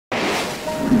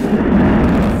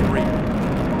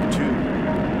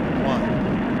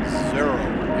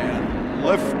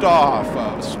liftoff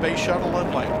of Space Shuttle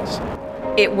Atlantis.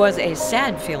 It was a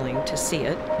sad feeling to see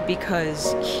it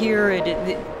because here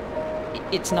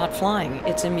it's not flying,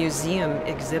 it's a museum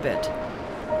exhibit.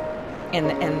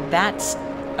 And that's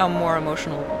a more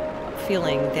emotional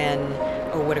feeling than,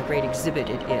 oh, what a great exhibit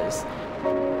it is.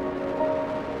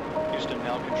 Houston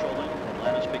now controlling.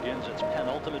 Atlantis begins its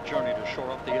penultimate journey to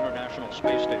shore up the International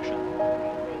Space Station.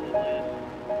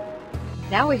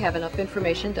 Now we have enough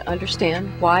information to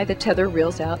understand why the tether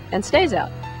reels out and stays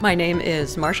out. My name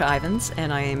is Marsha Ivins,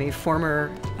 and I am a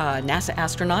former NASA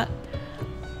astronaut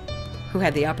who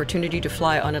had the opportunity to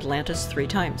fly on Atlantis 3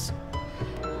 times.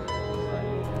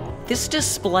 This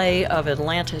display of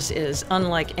Atlantis is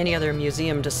unlike any other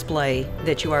museum display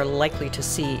that you are likely to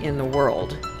see in the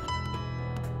world.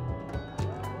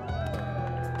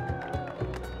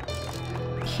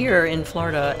 Here in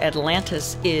Florida,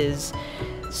 Atlantis is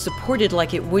supported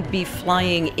like it would be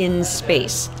flying in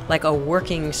space, like a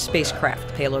working spacecraft.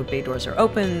 The payload bay doors are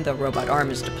open, the robot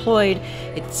arm is deployed,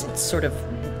 it's sort of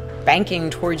banking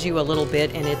towards you a little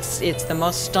bit, and it's the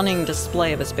most stunning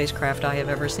display of a spacecraft I have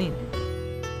ever seen.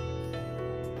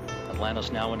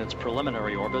 Atlantis now in its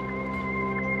preliminary orbit.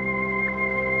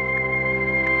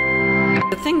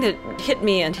 The thing that hit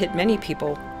me and hit many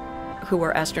people who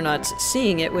were astronauts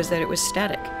seeing it was that it was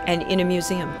static and in a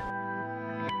museum.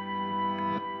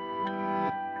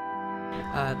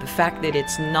 The fact that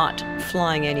it's not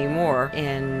flying anymore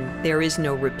and there is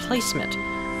no replacement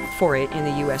for it in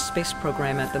the U.S. space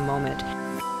program at the moment.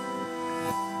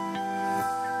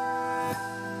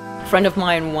 A friend of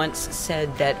mine once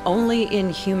said that only in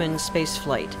human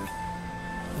spaceflight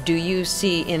do you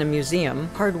see in a museum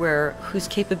hardware whose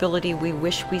capability we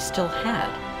wish we still had.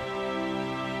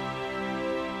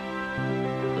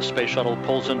 The space shuttle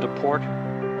pulls into port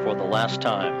for the last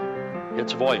time.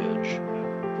 Its voyage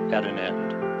at an end.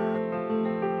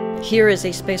 Here is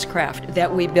a spacecraft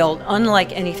that we built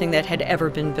unlike anything that had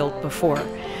ever been built before.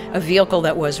 A vehicle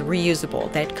that was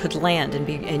reusable, that could land and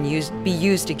be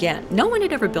used again. No one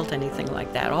had ever built anything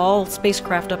like that. All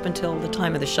spacecraft up until the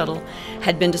time of the shuttle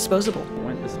had been disposable.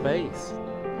 Went to space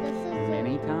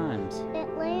many times.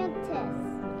 Atlantis.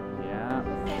 Yeah.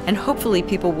 And hopefully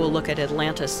people will look at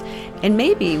Atlantis, and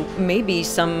maybe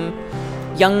some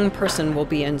young person will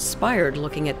be inspired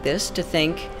looking at this to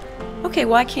think, okay,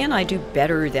 why can't I do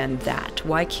better than that?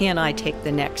 Why can't I take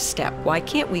the next step? Why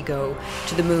can't we go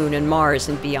to the moon and Mars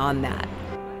and beyond that?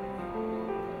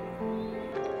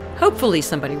 Hopefully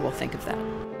somebody will think of that.